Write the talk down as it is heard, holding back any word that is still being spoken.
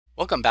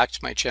Welcome back to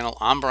my channel.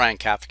 I'm Brian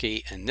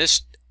Kafke, and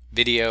this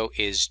video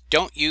is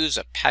Don't Use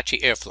Apache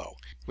Airflow,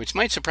 which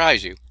might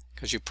surprise you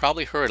because you've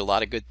probably heard a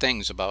lot of good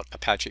things about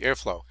Apache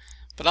Airflow,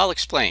 but I'll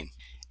explain.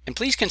 And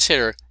please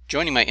consider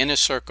joining my inner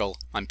circle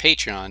on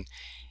Patreon,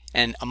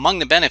 and among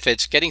the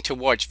benefits, getting to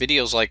watch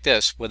videos like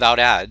this without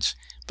ads,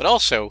 but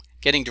also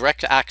getting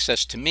direct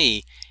access to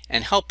me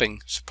and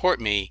helping support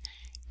me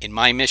in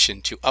my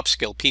mission to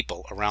upskill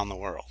people around the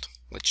world.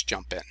 Let's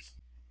jump in.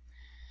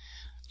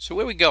 So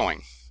where are we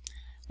going?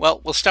 Well,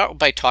 we'll start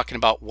by talking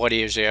about what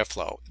is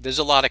Airflow. There's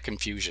a lot of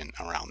confusion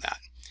around that.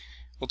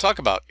 We'll talk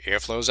about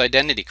Airflow's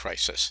identity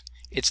crisis,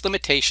 its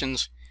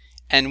limitations,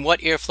 and what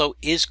Airflow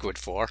is good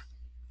for,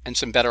 and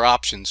some better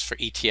options for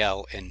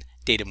ETL and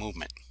data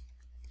movement.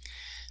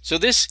 So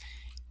it's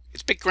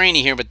a bit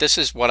grainy here, but this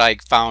is what I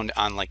found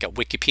on like a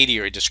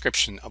Wikipedia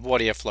description of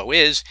what Airflow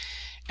is.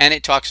 And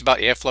it talks about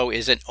Airflow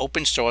is an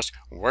open source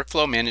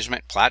workflow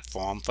management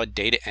platform for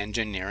data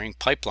engineering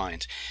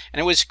pipelines.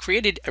 And it was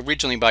created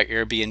originally by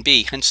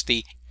Airbnb, hence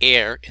the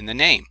Air in the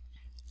name.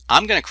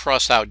 I'm going to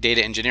cross out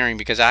data engineering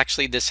because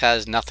actually this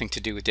has nothing to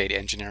do with data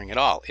engineering at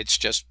all. It's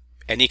just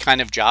any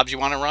kind of jobs you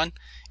want to run,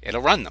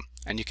 it'll run them.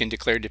 And you can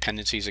declare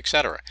dependencies,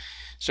 etc.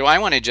 So I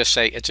want to just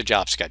say it's a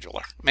job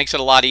scheduler. It makes it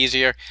a lot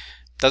easier.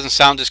 Doesn't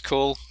sound as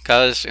cool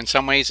because in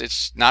some ways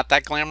it's not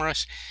that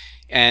glamorous.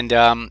 And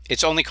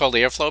it's only called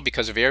Airflow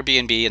because of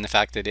Airbnb and the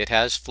fact that it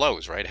has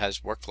flows, right? It has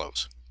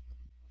workflows.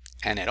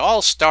 And it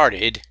all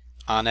started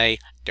on a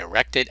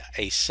directed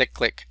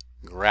acyclic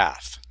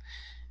graph.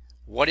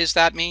 What does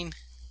that mean?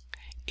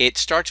 It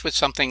starts with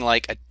something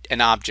like an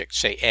object,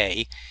 say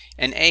A,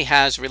 and A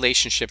has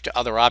relationship to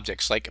other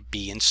objects like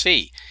B and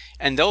C.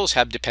 And those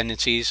have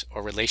dependencies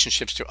or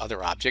relationships to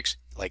other objects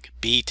like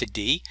B to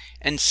D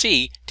and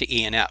C to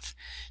E and F.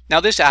 Now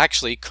this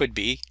actually could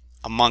be,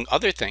 among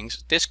other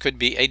things, this could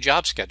be a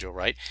job schedule,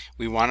 right?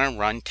 We want to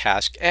run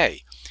task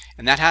A,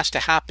 and that has to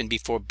happen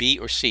before B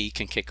or C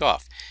can kick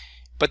off.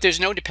 But there's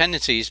no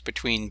dependencies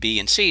between B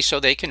and C, so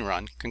they can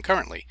run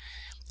concurrently.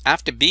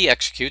 After B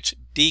executes,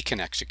 D can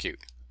execute,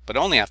 but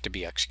only after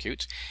B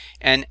executes,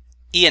 and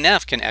E and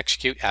F can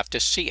execute after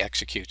C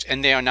executes,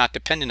 and they are not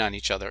dependent on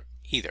each other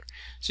either.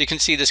 So you can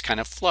see this kind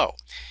of flow.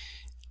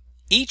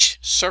 Each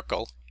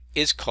circle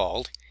is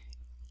called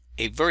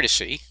a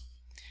vertice,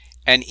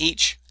 and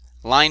each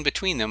line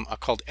between them are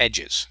called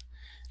edges.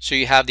 So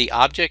you have the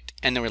object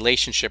and the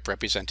relationship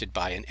represented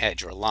by an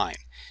edge or a line.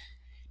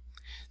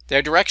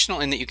 They're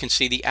directional in that you can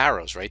see the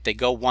arrows, right? They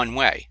go one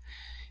way.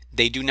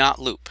 They do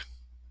not loop.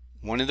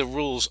 One of the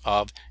rules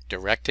of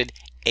directed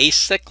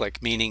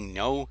acyclic, meaning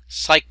no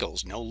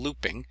cycles, no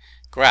looping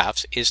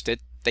graphs, is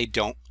that they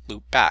don't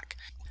loop back.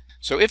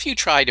 So if you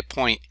try to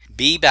point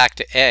B back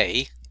to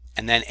A,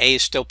 and then A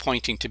is still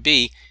pointing to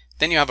B,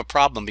 then you have a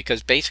problem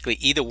because basically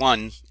either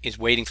one is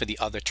waiting for the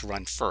other to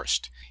run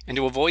first. And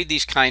to avoid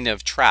these kind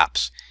of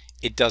traps,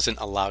 it doesn't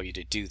allow you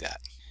to do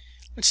that.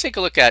 Let's take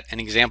a look at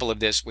an example of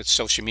this with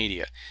social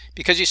media,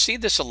 because you see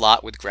this a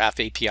lot with graph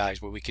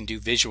APIs where we can do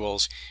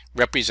visuals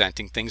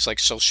representing things like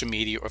social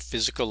media or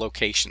physical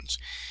locations.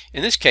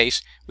 In this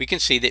case, we can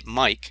see that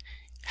Mike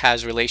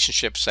has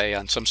relationships, say,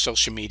 on some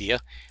social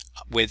media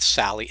with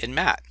Sally and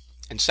Matt.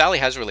 And Sally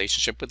has a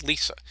relationship with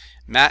Lisa.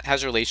 Matt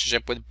has a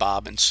relationship with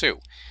Bob and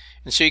Sue.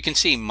 And so you can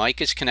see Mike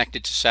is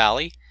connected to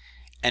Sally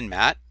and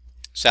Matt,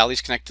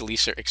 Sally's connected to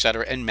Lisa,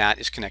 etc., and Matt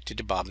is connected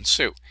to Bob and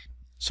Sue.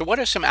 So what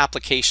are some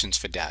applications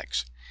for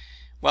Dags?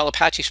 Well,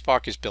 Apache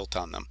Spark is built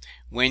on them.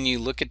 When you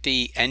look at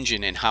the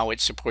engine and how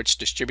it supports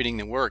distributing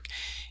the work,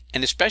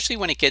 and especially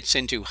when it gets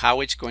into how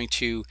it's going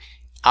to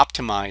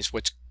optimize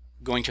what's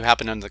going to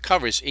happen under the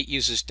covers, it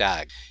uses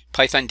Dags.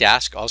 Python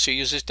Dask also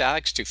uses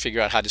Dags to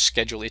figure out how to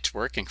schedule its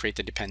work and create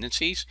the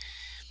dependencies.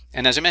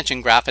 And as I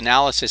mentioned, graph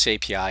analysis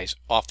APIs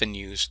often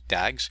use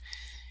Dags.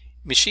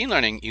 Machine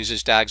learning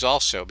uses Dags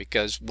also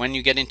because when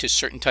you get into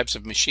certain types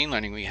of machine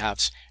learning, we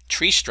have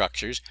tree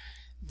structures.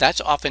 That's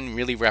often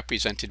really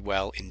represented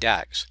well in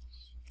Dags.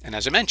 And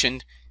as I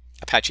mentioned,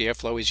 Apache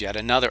Airflow is yet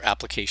another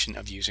application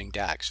of using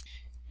Dags.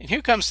 And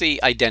here comes the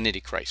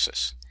identity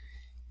crisis.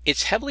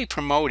 It's heavily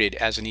promoted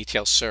as an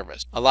ETL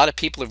service. A lot of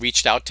people have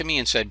reached out to me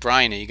and said,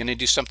 Brian, are you going to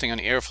do something on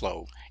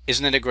Airflow?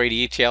 Isn't it a great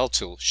ETL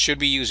tool? Should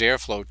we use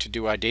Airflow to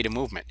do our data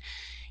movement?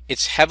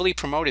 It's heavily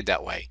promoted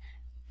that way,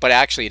 but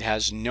actually it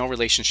has no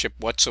relationship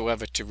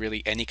whatsoever to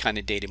really any kind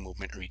of data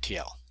movement or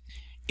ETL.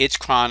 It's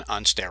cron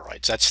on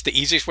steroids. That's the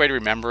easiest way to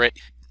remember it.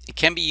 It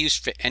can be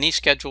used for any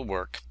scheduled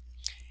work,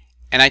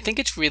 and I think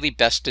it's really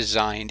best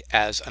designed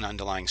as an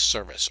underlying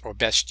service or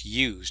best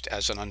used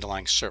as an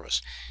underlying service.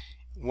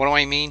 What do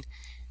I mean?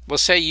 Well,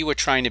 say you were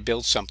trying to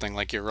build something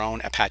like your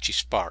own Apache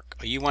Spark,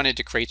 or you wanted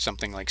to create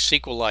something like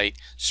SQLite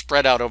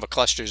spread out over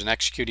clusters and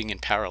executing in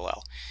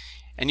parallel.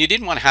 And you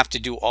didn't want to have to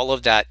do all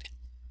of that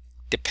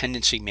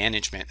dependency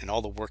management and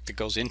all the work that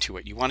goes into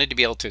it. You wanted to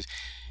be able to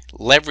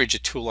leverage a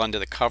tool under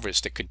the covers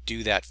that could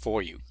do that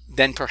for you.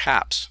 Then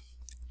perhaps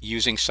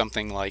using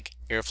something like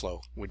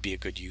Airflow would be a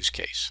good use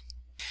case.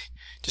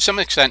 To some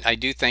extent, I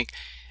do think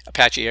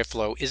Apache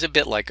Airflow is a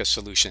bit like a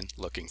solution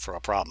looking for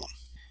a problem.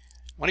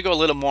 want to go a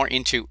little more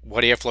into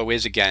what Airflow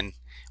is again,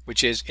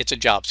 which is it's a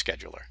job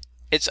scheduler.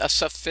 It's a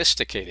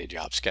sophisticated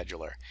job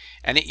scheduler,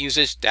 and it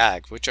uses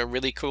Dags, which are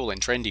really cool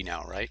and trendy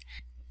now, right?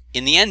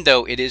 In the end,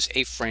 though, it is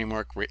a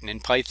framework written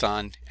in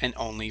Python and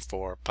only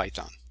for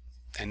Python.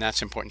 And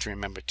that's important to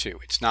remember too.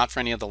 It's not for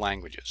any other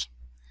languages.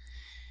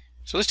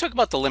 So let's talk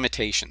about the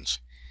limitations.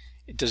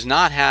 It does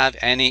not have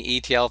any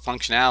ETL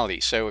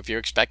functionality. So if you're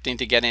expecting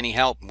to get any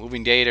help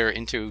moving data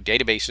into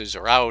databases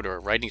or out or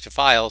writing to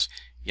files,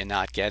 you're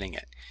not getting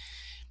it.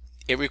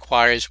 It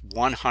requires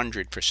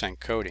 100%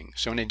 coding.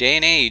 So in a day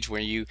and age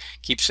where you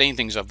keep saying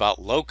things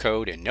about low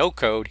code and no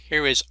code,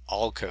 here is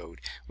all code,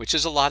 which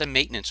is a lot of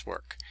maintenance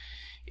work.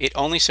 It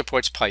only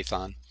supports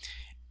Python,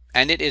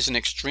 and it is an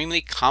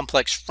extremely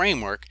complex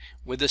framework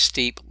with a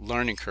steep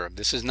learning curve.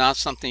 This is not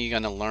something you're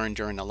going to learn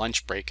during a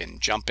lunch break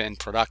and jump in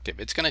productive.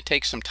 It's going to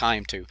take some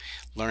time to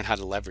learn how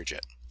to leverage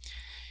it.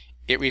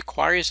 It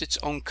requires its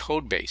own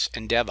code base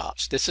and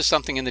DevOps. This is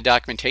something in the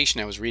documentation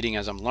I was reading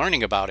as I'm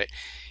learning about it,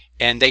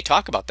 and they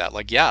talk about that,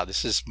 like, yeah,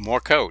 this is more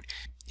code.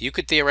 You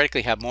could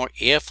theoretically have more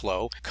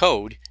Airflow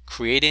code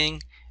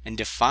creating and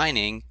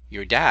defining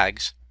your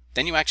Dags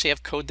than you actually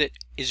have code that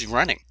is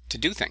running to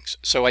do things.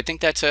 So I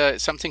think that's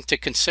something to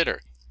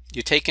consider.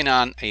 You're taking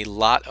on a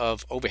lot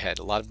of overhead,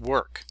 a lot of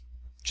work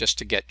just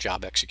to get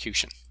job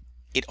execution.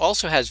 It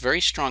also has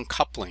very strong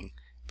coupling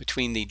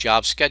between the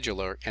job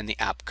scheduler and the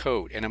app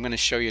code. And I'm going to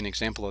show you an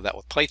example of that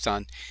with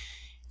Python,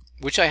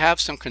 which I have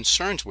some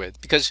concerns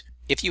with, because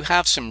if you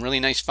have some really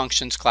nice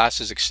functions,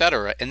 classes,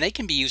 etc., and they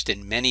can be used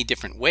in many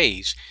different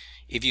ways,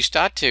 if you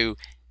start to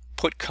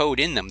put code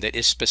in them that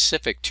is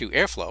specific to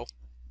Airflow,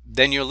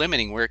 then you're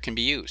limiting where it can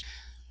be used.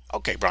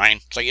 Okay,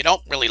 Brian, so you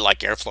don't really like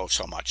Airflow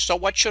so much, so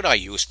what should I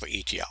use for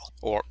ETL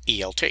or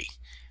ELT?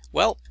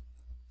 Well,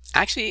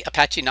 actually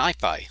Apache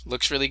NiFi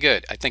looks really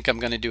good. I think I'm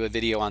going to do a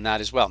video on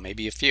that as well,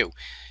 maybe a few.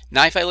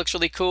 NiFi looks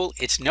really cool.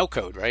 It's no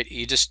code, right?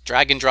 You just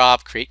drag and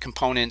drop, create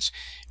components.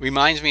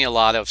 Reminds me a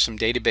lot of some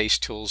database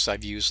tools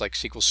I've used like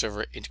SQL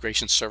Server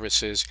Integration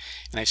Services,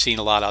 and I've seen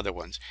a lot of other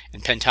ones.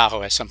 And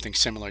Pentaho has something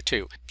similar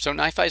too. So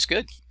NiFi is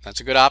good. That's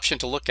a good option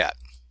to look at.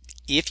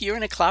 If you're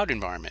in a cloud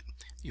environment,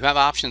 you have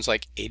options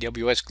like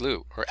AWS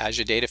Glue or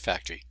Azure Data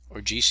Factory or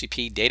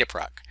GCP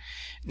Dataproc.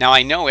 Now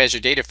I know Azure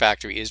Data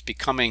Factory is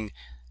becoming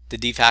the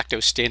de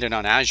facto standard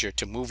on Azure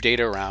to move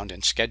data around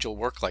and schedule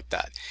work like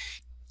that.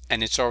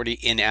 And it's already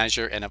in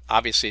Azure, and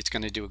obviously it's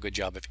going to do a good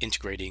job of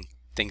integrating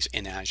things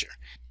in Azure.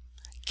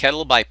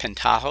 Kettle by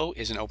Pentaho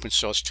is an open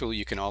source tool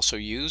you can also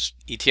use,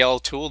 ETL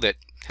tool that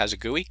has a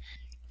GUI.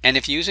 And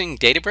if you're using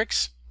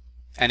Databricks,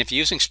 and if you're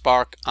using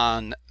Spark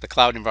on the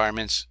cloud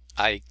environments,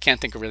 I can't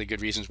think of really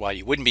good reasons why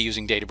you wouldn't be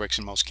using Databricks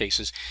in most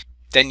cases,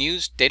 then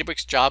use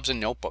Databricks Jobs and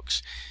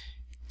Notebooks.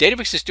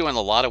 Databricks is doing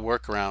a lot of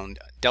work around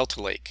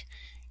Delta Lake.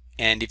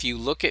 And if you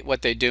look at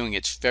what they're doing,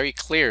 it's very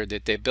clear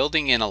that they're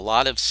building in a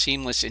lot of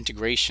seamless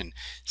integration,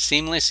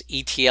 seamless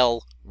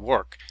ETL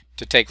work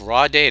to take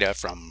raw data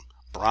from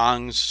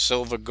bronze,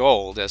 silver,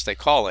 gold, as they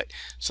call it,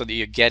 so that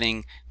you're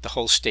getting the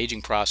whole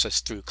staging process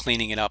through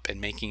cleaning it up and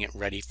making it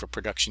ready for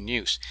production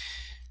use.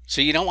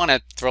 So you don't want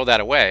to throw that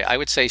away. I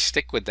would say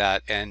stick with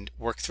that and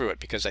work through it,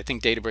 because I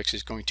think Databricks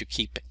is going to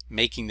keep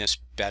making this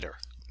better.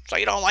 So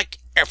you don't like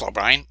Airflow,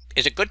 Brian?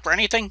 Is it good for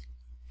anything?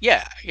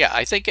 Yeah,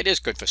 I think it is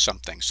good for some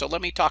things. So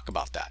let me talk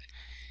about that.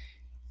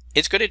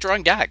 It's good at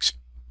drawing Dags,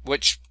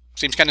 which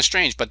seems kind of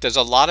strange, but there's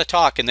a lot of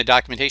talk in the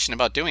documentation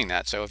about doing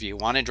that. So if you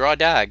want to draw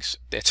Dags,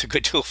 it's a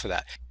good tool for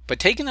that. But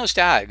taking those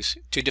Dags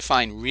to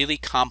define really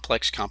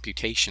complex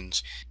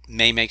computations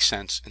may make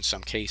sense in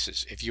some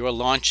cases. If you are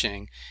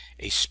launching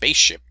a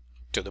spaceship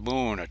to the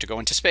moon or to go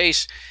into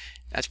space,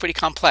 that's pretty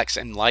complex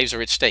and lives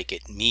are at stake.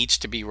 It needs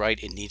to be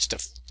right. It needs to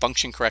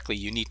function correctly.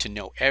 You need to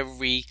know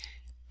every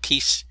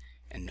piece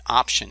and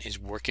option is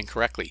working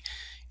correctly.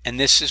 And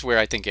this is where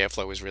I think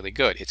Airflow is really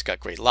good. It's got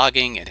great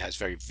logging. It has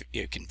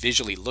you can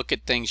visually look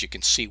at things. You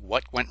can see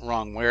what went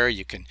wrong where.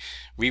 You can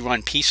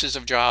rerun pieces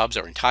of jobs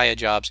or entire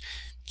jobs.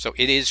 So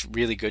it is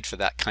really good for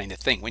that kind of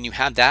thing. When you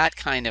have that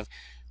kind of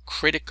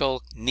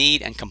critical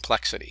need and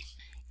complexity,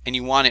 and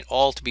you want it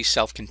all to be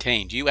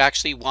self-contained, you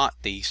actually want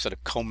the sort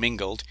of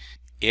commingled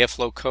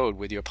Airflow code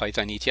with your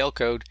Python ETL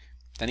code,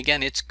 then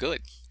again, it's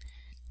good.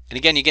 And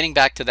again, you're getting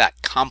back to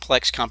that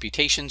complex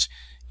computations.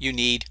 You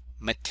need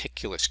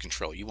meticulous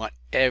control. You want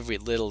every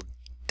little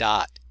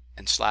dot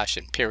and slash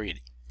and period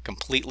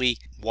completely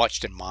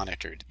watched and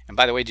monitored. And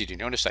by the way, did you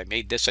notice I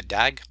made this a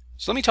DAG?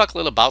 So let me talk a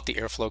little about the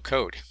Airflow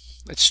code.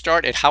 Let's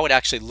start at how it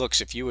actually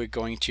looks if you were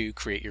going to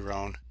create your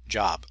own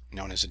job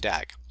known as a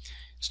DAG.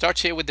 It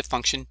starts here with the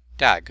function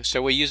DAG.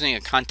 So we're using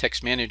a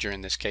context manager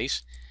in this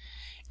case,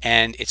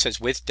 and it says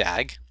with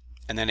DAG,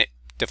 and then it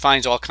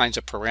defines all kinds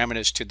of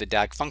parameters to the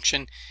DAG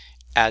function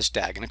as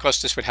DAG. And of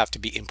course this would have to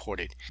be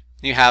imported.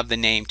 You have the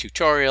name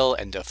tutorial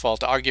and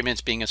default arguments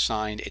being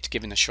assigned. It's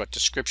given a short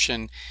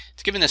description.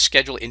 It's given a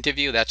schedule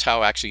interview. That's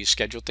how actually you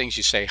schedule things.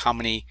 You say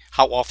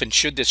how often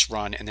should this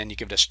run, and then you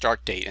give it a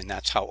start date, and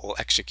that's how it will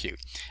execute.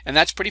 And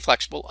that's pretty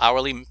flexible,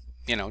 hourly,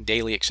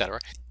 daily, etc.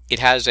 It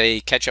has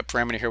a catch-up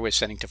parameter here we're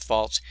setting to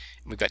false.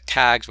 We've got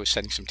tags. We're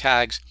setting some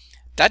tags.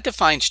 that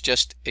defines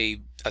just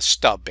a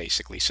stub,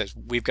 basically. It says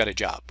we've got a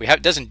job.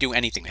 It doesn't do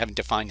anything. We haven't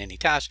defined any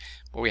task,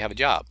 but we have a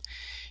job.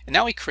 And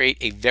now we create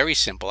a very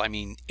simple, I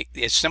mean,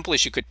 as simple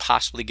as you could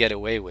possibly get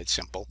away with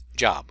simple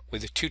job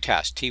with two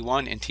tasks,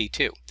 T1 and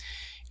T2.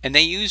 And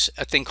they use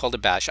a thing called a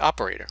bash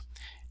operator.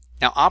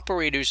 Now,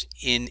 operators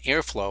in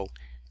Airflow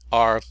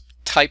are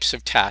types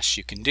of tasks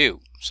you can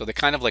do. So they're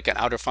kind of like an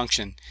outer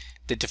function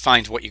that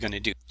defines what you're going to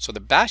do. So the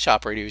bash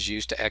operator is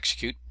used to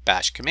execute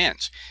bash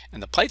commands,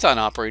 and the Python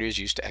operator is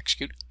used to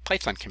execute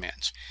Python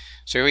commands.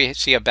 So here we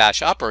see a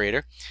bash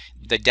operator.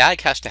 The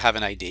DAG has to have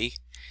an ID,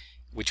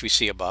 which we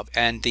see above,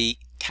 and the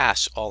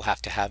tasks all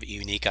have to have a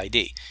unique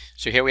ID.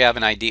 So here we have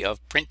an ID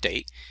of print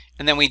date,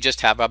 and then we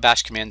just have our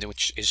bash command,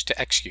 which is to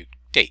execute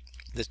date.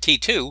 The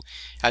T2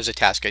 has a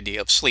task ID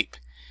of sleep,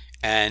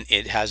 and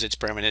it has its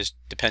parameters,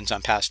 depends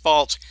on past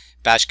faults,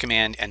 bash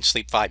command, and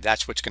sleep 5.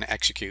 That's what's going to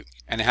execute.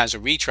 And it has a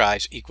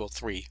retries equal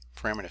 3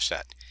 parameter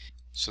set.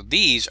 So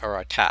these are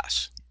our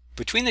tasks.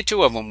 Between the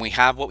two of them, we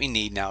have what we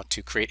need now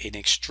to create an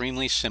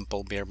extremely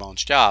simple bare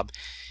bones job.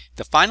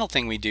 The final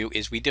thing we do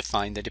is we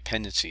define the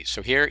dependencies.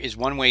 So here is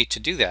one way to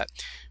do that,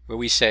 where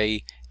we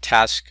say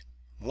task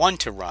 1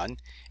 to run,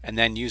 and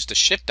then use the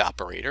shift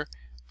operator,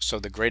 so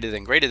the greater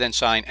than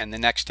sign, and the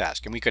next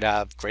task. And we could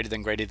have greater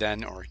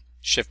than, or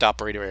shift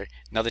operator,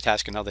 another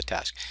task, another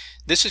task.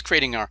 This is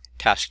creating our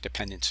task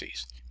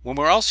dependencies. When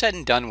we're all said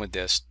and done with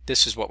this,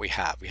 this is what we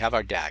have. We have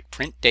our DAG,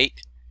 print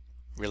date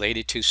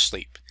related to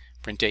sleep.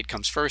 Print date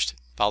comes first,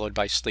 followed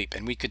by sleep.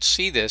 And we could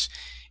see this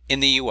in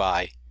the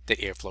UI that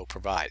Airflow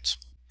provides.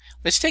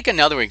 Let's take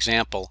another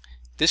example,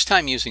 this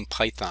time using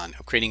Python,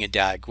 of creating a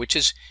DAG, which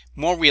is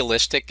more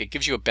realistic. It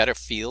gives you a better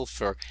feel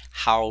for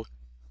how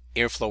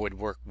Airflow would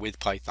work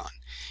with Python.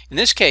 In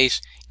this case,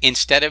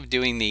 instead of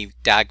doing the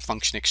DAG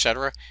function,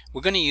 etc.,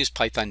 we're going to use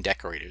Python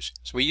decorators.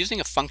 So we're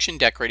using a function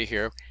decorator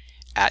here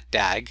at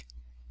DAG,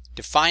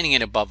 defining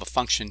it above a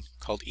function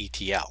called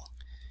ETL.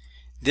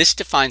 This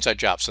defines our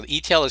job. So the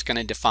ETL is going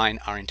to define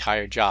our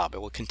entire job.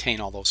 It will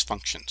contain all those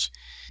functions.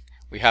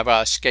 We have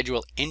our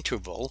schedule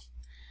interval.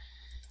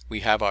 We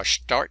have our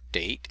start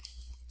date.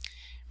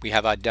 We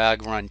have our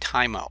DAG run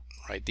timeout.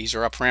 Right? These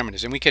are our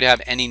parameters, and we could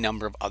have any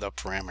number of other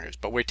parameters,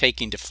 but we're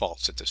taking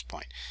defaults at this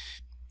point.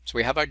 So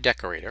we have our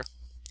decorator,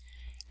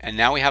 and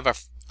now we have our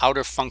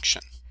outer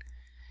function.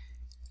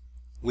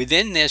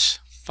 Within this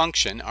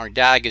function, our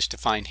DAG is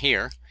defined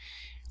here.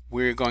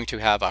 We're going to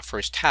have our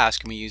first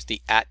task, and we use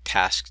the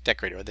 @task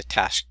decorator, or the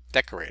task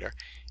decorator,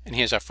 and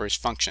here's our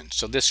first function.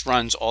 So this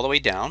runs all the way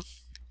down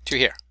to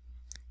here.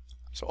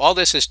 So all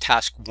this is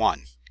task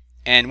 1.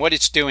 And what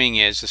it's doing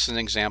is, this is an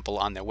example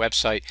on their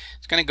website,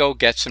 it's going to go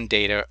get some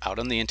data out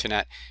on the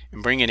internet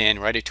and bring it in,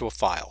 write it to a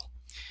file.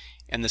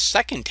 And the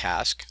second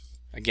task,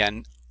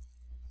 again,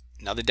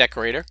 another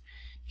decorator,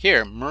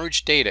 here,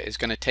 merge data, is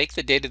going to take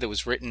the data that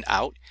was written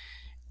out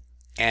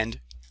and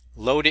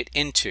load it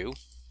into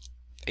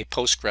a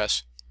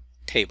Postgres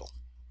table.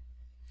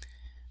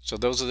 So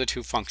those are the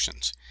two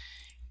functions.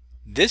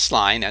 This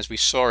line, as we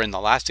saw in the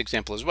last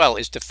example as well,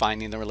 is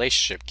defining the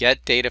relationship.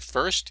 Get data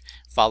first,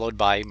 followed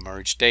by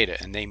merge data.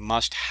 And they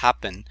must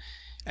happen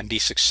and be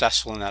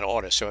successful in that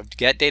order. So if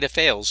get data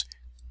fails,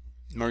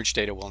 merge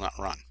data will not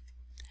run.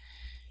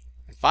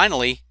 And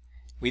finally,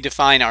 we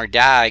define our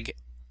DAG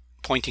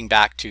pointing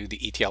back to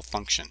the ETL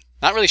function.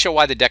 Not really sure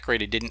why the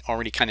decorator didn't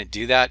already kind of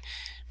do that,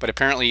 but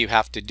apparently you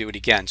have to do it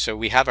again. So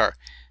we have our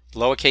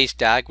lowercase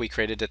DAG we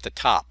created at the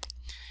top,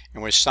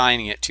 and we're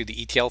assigning it to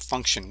the ETL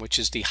function, which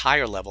is the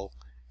higher level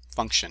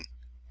function,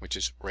 which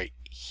is right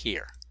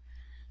here.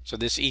 So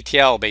this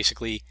ETL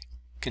basically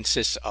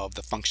consists of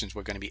the functions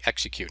we're going to be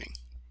executing.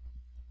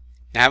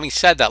 Now, having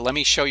said that, let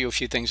me show you a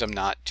few things I'm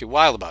not too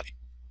wild about.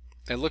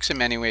 It looks in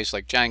many ways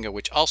like Django,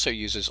 which also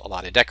uses a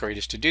lot of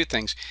decorators to do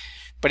things,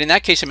 but in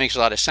that case it makes a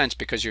lot of sense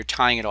because you're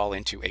tying it all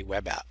into a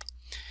web app.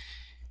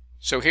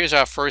 So here's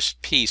our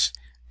first piece.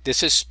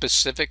 This is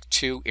specific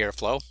to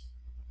Airflow,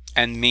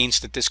 and means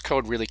that this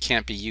code really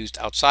can't be used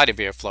outside of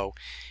Airflow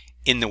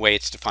in the way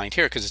it's defined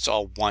here, because it's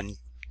all one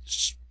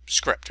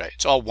script, right?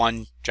 It's all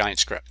one giant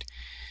script.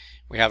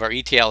 We have our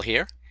ETL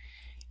here,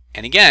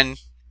 and again,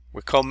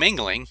 we're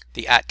commingling.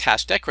 The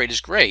 @task decorator is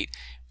great,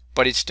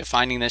 but it's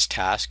defining this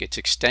task, it's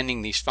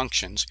extending these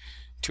functions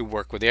to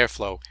work with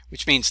Airflow,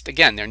 which means,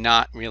 again, they're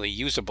not really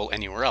usable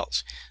anywhere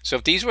else. So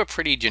if these were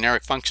pretty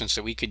generic functions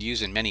that we could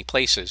use in many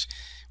places,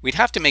 we'd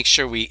have to make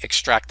sure we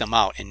extract them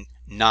out and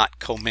not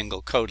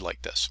commingle code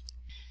like this.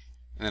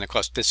 And then, of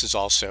course, this is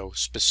also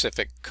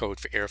specific code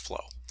for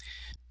Airflow.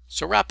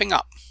 So wrapping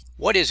up,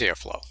 what is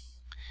Airflow?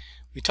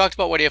 We talked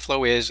about what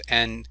Airflow is,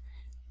 and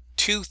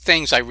two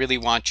things I really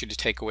want you to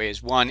take away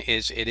is, one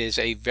is it is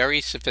a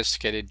very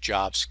sophisticated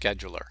job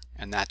scheduler,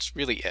 and that's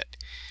really it.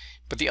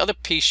 But the other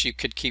piece you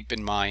could keep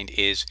in mind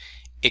is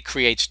it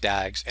creates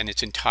DAGs, and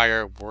its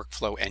entire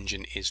workflow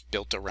engine is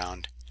built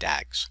around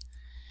DAGs,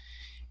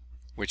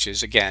 which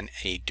is, again,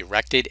 a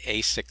directed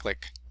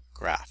acyclic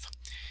graph.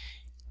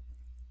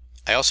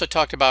 I also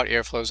talked about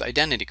Airflow's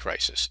identity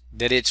crisis,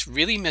 that it's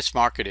really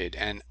mismarketed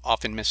and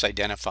often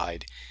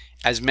misidentified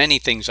as many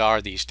things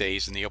are these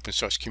days in the open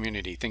source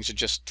community. Things are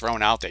just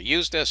thrown out there.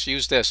 Use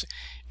this,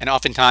 and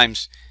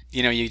oftentimes,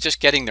 you're just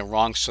getting the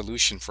wrong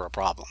solution for a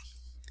problem.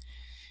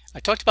 I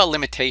talked about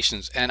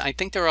limitations, and I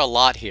think there are a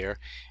lot here.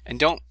 And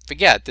don't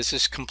forget, this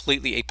is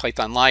completely a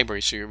Python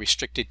library, so you're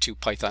restricted to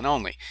Python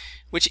only,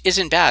 which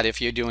isn't bad if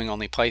you're doing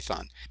only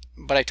Python.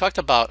 But I talked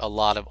about a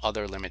lot of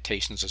other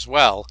limitations as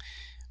well,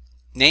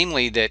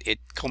 namely that it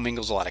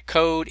commingles a lot of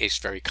code, it's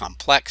very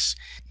complex,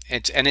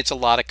 and it's a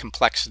lot of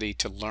complexity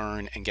to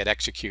learn and get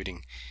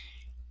executing.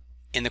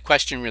 And the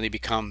question really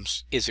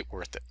becomes, is it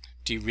worth it?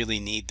 Do you really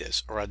need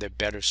this, or are there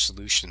better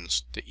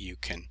solutions that you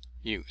can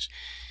use?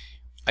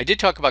 I did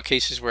talk about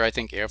cases where I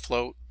think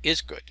Airflow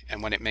is good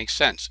and when it makes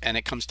sense, and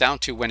it comes down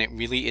to when it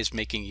really is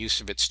making use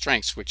of its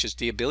strengths, which is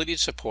the ability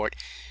to support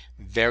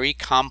very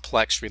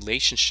complex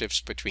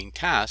relationships between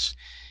tasks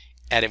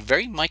at a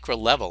very micro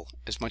level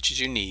as much as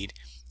you need,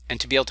 and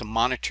to be able to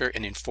monitor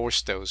and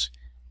enforce those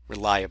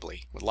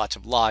reliably with lots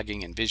of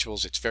logging and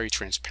visuals. It's very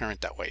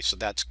transparent that way, so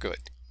that's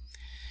good.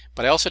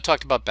 But I also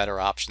talked about better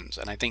options,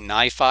 and I think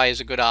NiFi is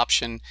a good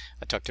option.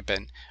 I talked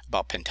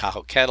about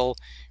Pentaho Kettle,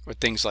 or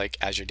things like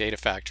Azure Data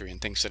Factory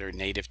and things that are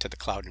native to the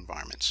cloud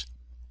environments.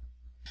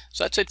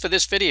 So that's it for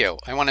this video.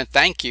 I want to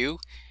thank you,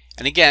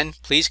 and again,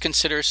 please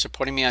consider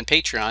supporting me on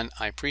Patreon.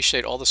 I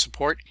appreciate all the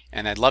support,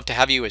 and I'd love to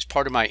have you as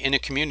part of my inner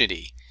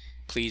community.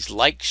 Please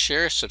like,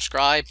 share,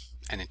 subscribe,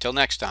 and until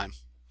next time,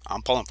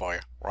 I'm pulling for you.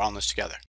 We're all in this together.